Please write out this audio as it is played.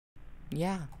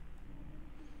Yeah.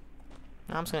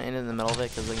 I'm just gonna end it in the middle of it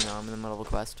because, you know, I'm in the middle of a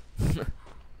quest.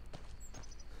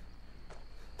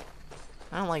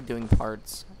 I don't like doing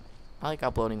parts. I like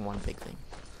uploading one big thing.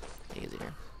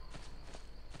 Easier.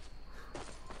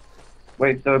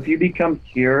 Wait, so if you become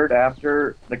cured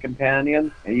after the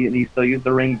companion and you still use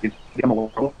the ring, you can become a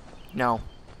werewolf? No.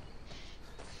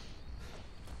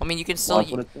 I mean, you can still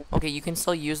okay. You can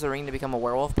still use the ring to become a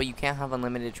werewolf, but you can't have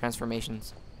unlimited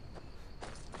transformations.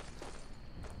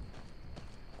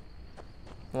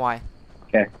 Why?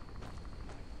 Okay.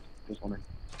 Just wondering.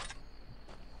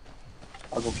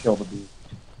 I'll go kill the beast.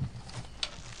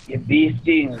 You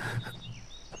beasting!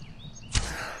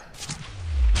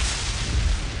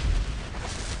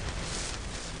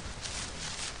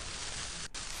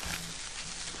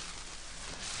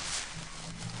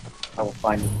 I will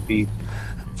find this beast,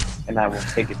 and I will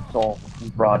take its soul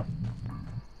and broad.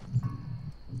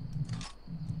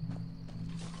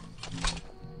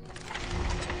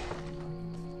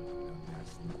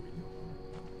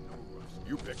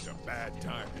 You picked a bad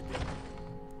time to get.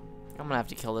 I'm gonna have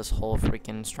to kill this whole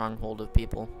freaking stronghold of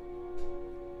people.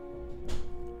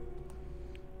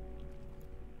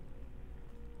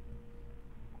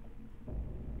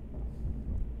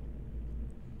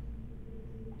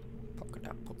 Polka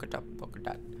dot, polka dot, polka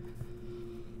dot.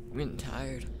 I'm getting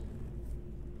tired.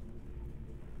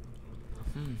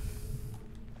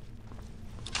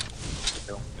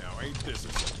 Now ain't this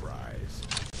a surprise?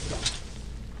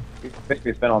 We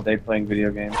basically spent all day playing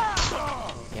video games.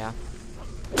 Yeah.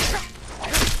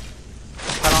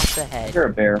 Cut off the head. You're a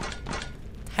bear.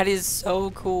 That is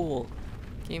so cool.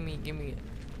 Give me it.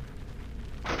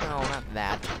 No, not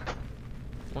that.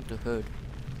 I want the hood.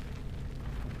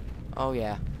 Oh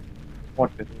yeah.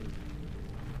 What the?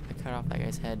 I cut off that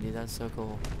guy's head, dude. That's so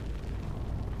cool.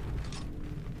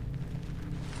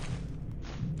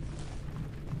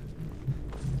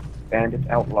 Bandit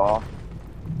outlaw.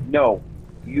 No,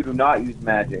 you do not use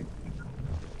magic.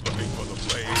 Looking for the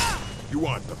blade? You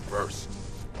want the first?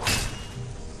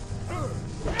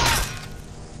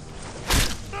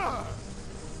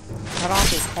 Cut off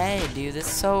his head, dude. That's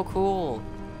so cool.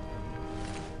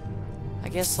 I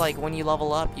guess, like, when you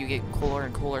level up, you get cooler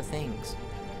and cooler things.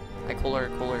 Like, cooler,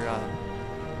 just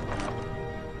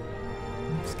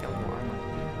get more armor.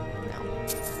 No.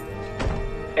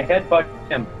 I headbutt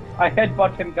him. I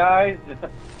headbutt him, guys.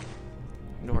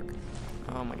 Dork.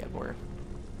 Oh my god, border.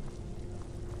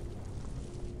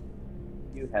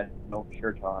 You had no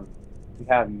shirt on. You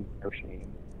have no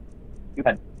shame. You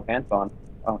had no pants on.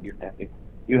 Oh, you're nasty.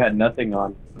 You had nothing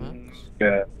on.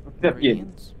 Good.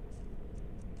 Ingredients?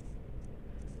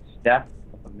 Staff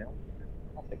of the milk.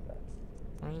 I'll take that.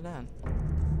 Where's it at?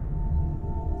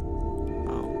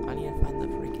 Oh, I need to find the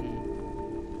freaking...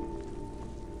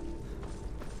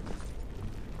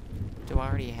 Do I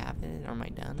already have it, or am I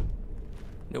done?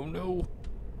 No.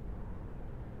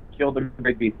 Kill the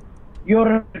great beast. You're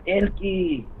an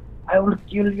Elky. I will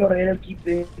kill your Elky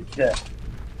beast.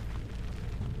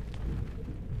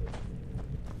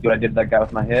 See what I did to that guy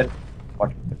with my head?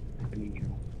 Watch me.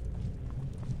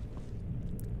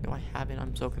 Do I have it?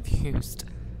 I'm so confused.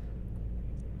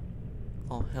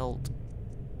 All held.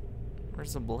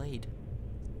 Where's the blade?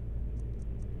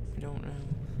 I don't know.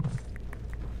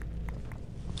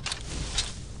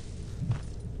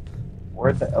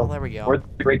 Where's the Oh, there we go. Where's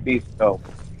the great beast go?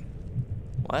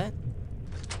 What?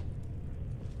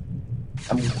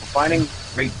 I'm finding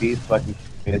great beast so I can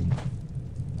shoot it.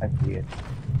 I see it.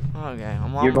 Okay,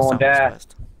 I'm You're almost going done down. with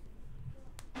this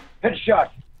quest. Headshot!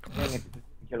 Dang it,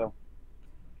 kill him.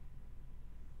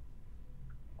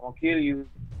 I'll kill you.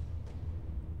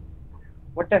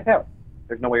 What the hell?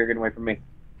 There's no way you're getting away from me.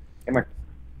 Come here.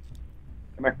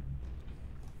 Come here.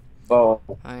 Bow.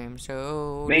 I am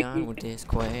so Make done me- with this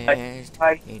quest.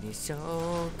 It is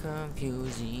so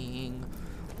confusing.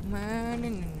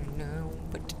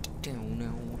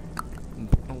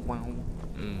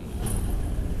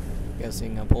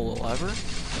 Guessing I pull a lever.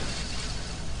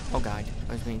 Oh god,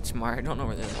 I was being smart. I don't know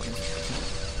where this one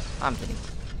is. I'm kidding.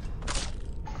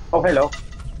 Oh, hello.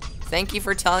 Thank you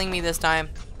for telling me this time.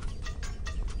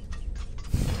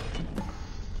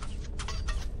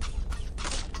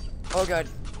 Oh god.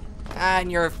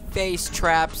 And your face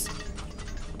traps.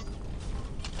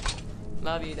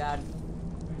 Love you, Dad.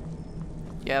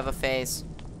 You have a face.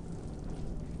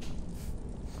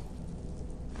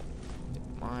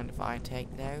 Mind if I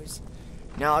take those?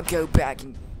 Now I'll go back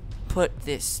and put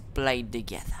this blade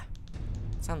together.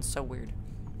 Sounds so weird.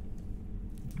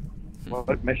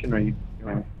 What mission are you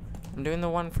doing? I'm doing the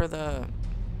one for the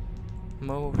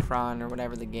Mehrunes or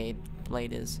whatever the gate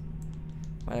blade is.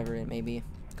 Whatever it may be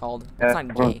called. It's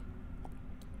not J.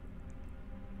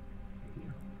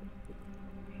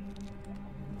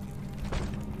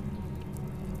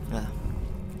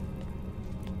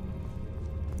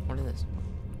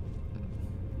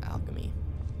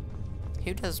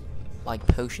 Who does, like,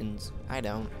 potions? I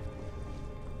don't.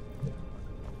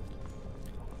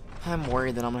 I'm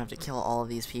worried that I'm gonna have to kill all of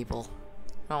these people.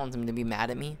 I don't want them to be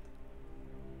mad at me.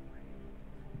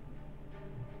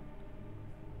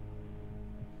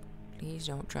 Please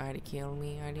don't try to kill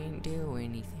me. I didn't do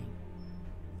anything.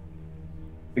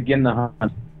 Begin the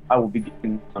hunt. I will begin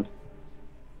the hunt.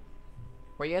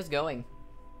 Where are you guys going?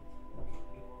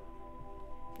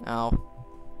 Oh.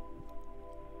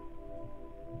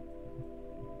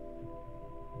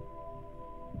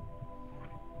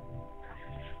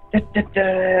 Poke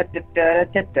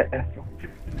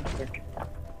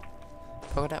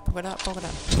it up, poke it up, poke it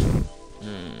up.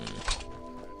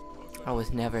 I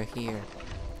was never here.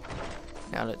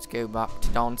 Now let's go back to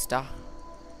Dawnstar.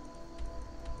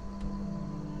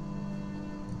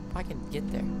 If I can get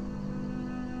there.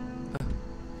 Oh,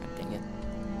 God dang it.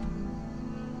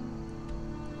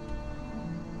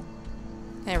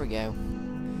 There we go.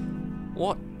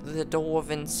 What the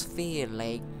Dwarven sphere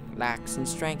lacks in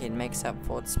strength, it makes up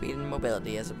for its speed and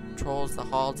mobility. As it patrols the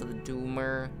halls of the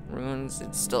Doomer ruins,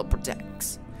 it still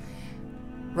protects.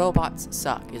 Robots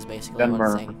suck, is basically what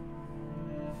it's saying.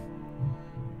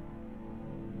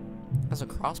 That's a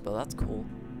crossbow, that's cool.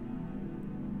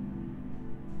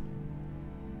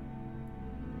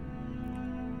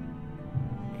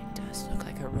 It does look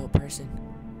like a real person,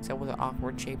 except with an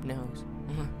awkward shaped nose.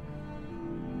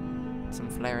 Some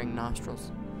flaring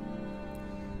nostrils.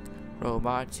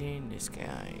 Robots in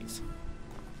disguise.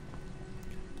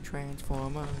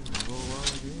 Transformers.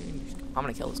 I'm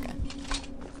gonna kill this guy.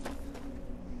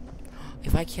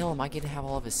 If I kill him, I get to have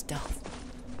all of his stuff.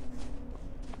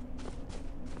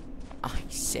 I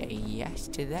say yes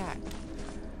to that.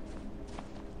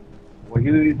 What are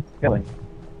you killing?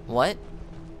 What?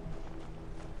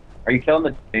 Are you killing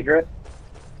the Daedra?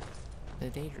 The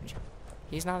Daedra.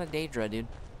 He's not a Daedra, dude.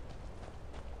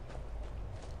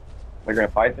 We're gonna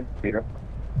fight the Daedra.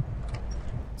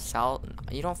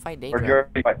 You don't fight Or Daedra. you're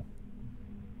already fighting.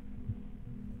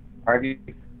 Are you?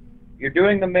 You're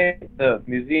doing the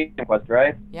museum quest,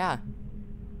 right? Yeah.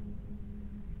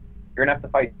 You're gonna have to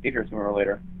fight Daedra sooner or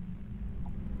later.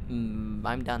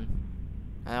 I'm done.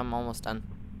 I'm almost done.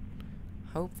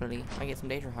 Hopefully, I get some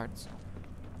Daedra hearts.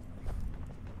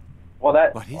 Well,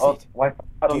 that. What is it? Why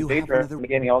fight those Daedra and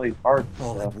getting all these hearts?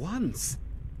 All at once.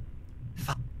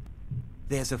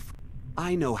 There's a.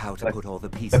 I know how to put all the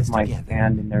pieces my together.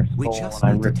 hand in their We skull just and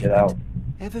I need to ripped do it out.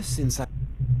 Ever since I.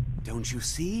 Don't you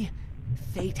see?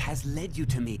 Fate has led you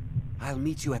to me. I'll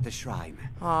meet you at the shrine.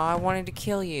 Aw, I wanted to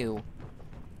kill you.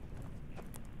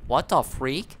 What the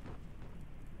freak?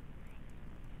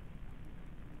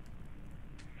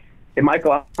 Hey,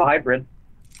 Michael, I'm a hybrid.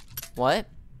 What?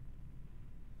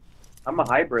 I'm a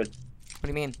hybrid. What do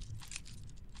you mean?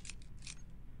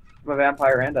 I'm a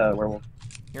vampire and a werewolf.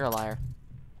 You're a liar.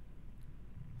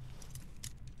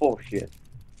 Bullshit.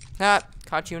 Ah,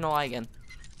 caught you in a lie again.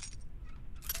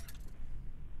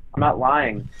 I'm not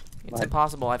lying. It's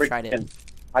impossible, I've tried it.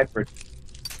 Hybrid.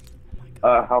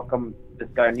 How come this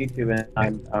guy on YouTube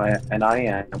and I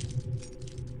am?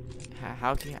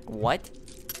 How can you... What?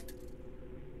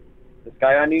 This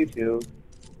guy on YouTube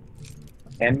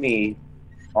and me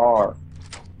are.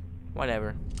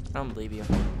 Whatever. I don't believe you.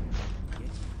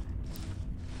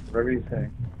 Whatever you say.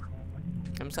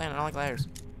 I'm saying I don't like liars.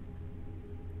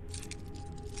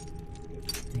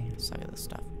 Damn, suck at this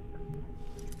stuff.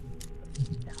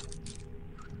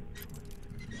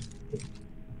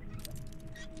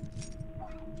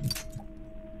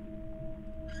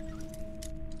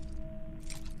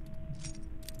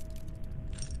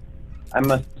 I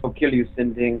must go kill you,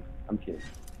 Sinding. I'm kidding.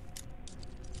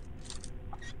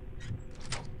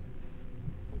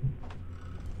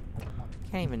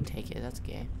 Can't even take it, that's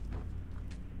gay.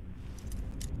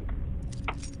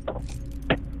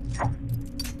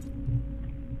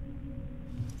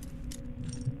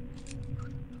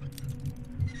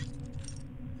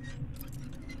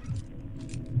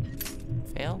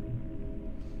 Fail?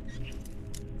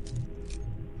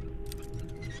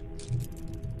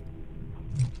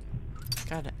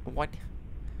 God, what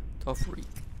the freak?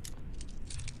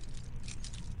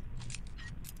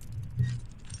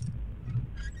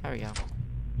 There we go.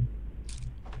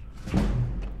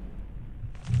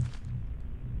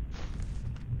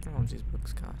 How much these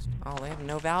books cost? Oh, they have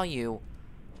no value.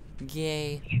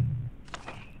 Gay.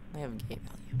 They have gay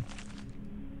value.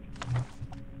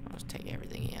 I'll just take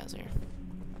everything he has here.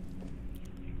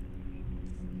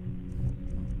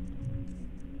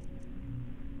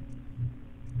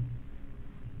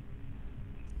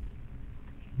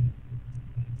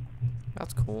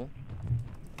 That's cool.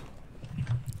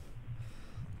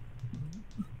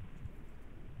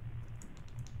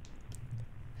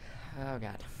 Oh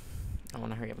god. I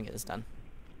want to hurry up and get this done.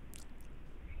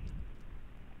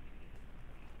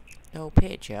 No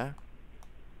picture.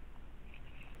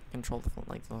 Control the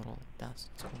like the little dust.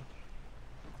 It's cool.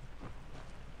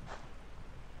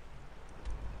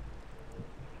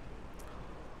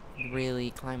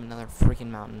 Really climb another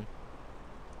freaking mountain.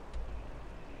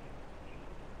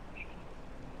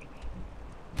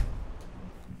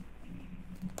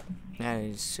 That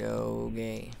is so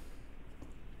gay.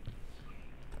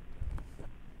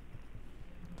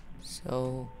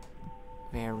 So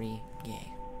very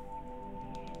gay.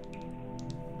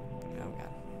 Oh god.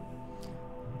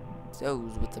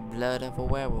 Those with the blood of a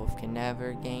werewolf can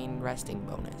never gain resting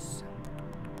bonus.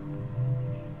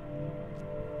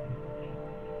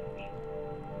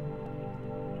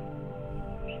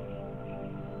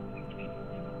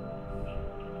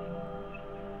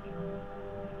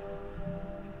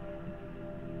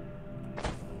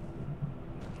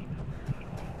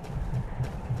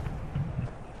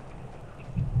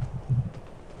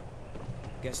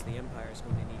 Guess the Empire's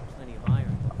going to need plenty of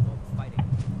iron with all the fighting.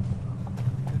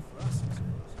 Good for us, I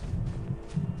suppose.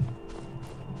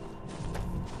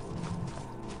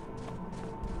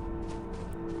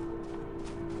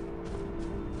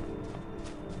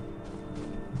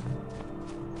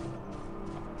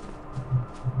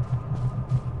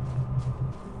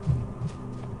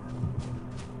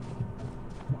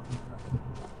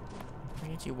 Why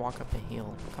can't you walk up a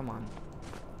hill? Come on.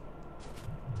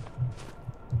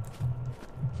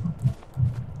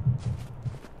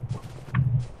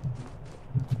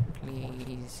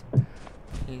 Please,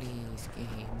 please,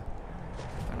 game.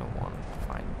 I don't want to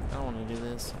find. I don't want to do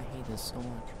this. I hate this so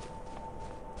much.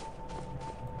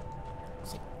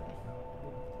 See.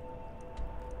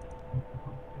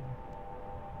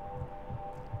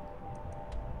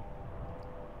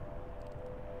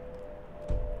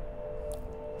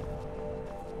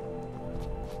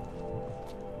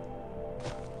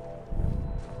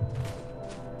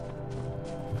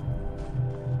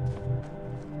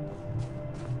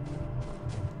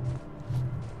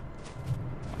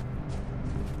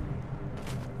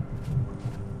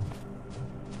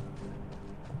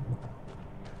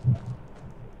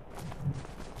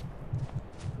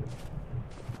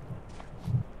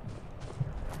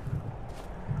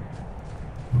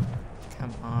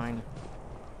 Come on.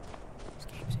 This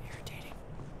game's irritating.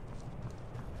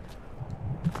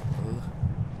 Ugh.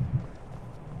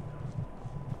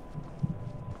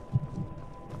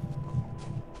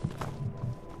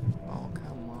 Oh,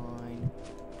 come on.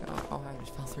 Oh, I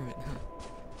just fell through it.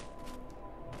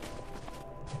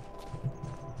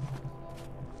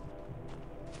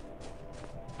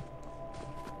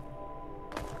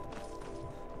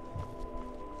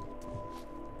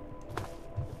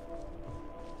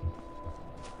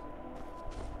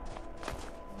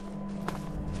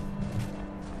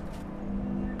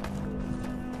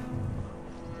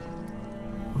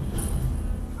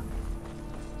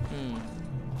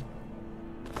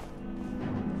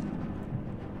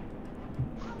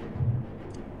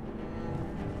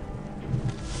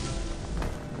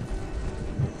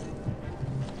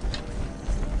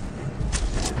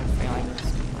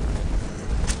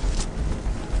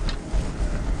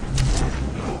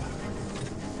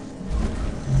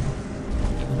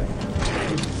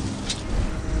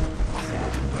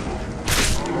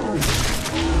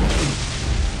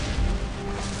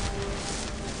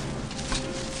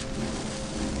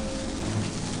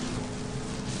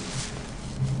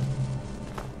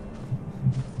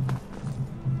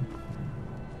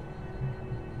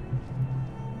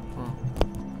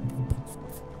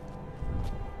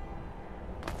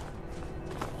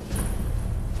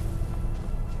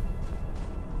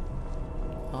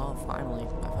 Oh, finally. I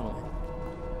found a way.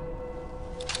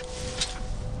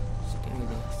 Just give me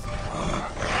this.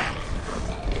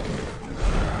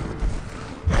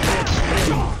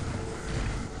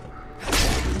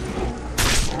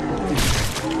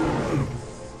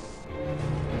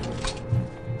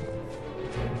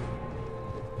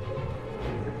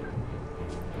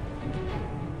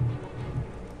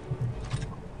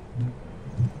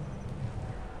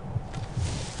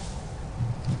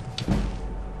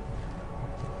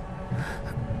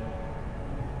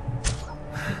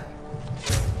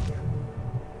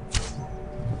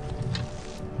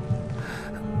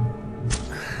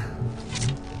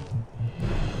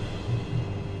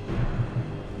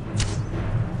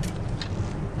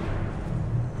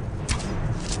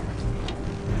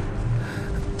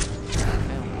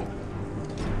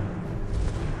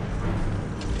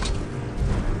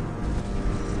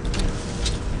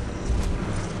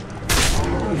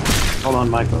 Hold on,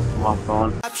 Michael. I'm off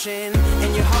phone.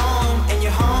 And you're home,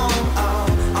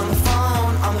 oh, on the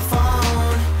phone,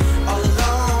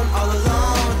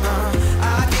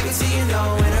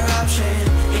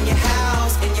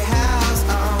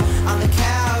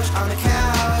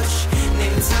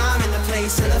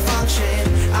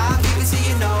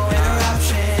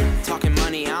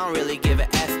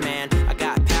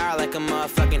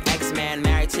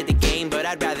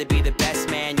 I'd rather be the best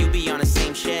man. You be on the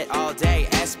same shit all day.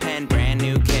 S Pen, brand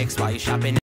new kicks while you shopping.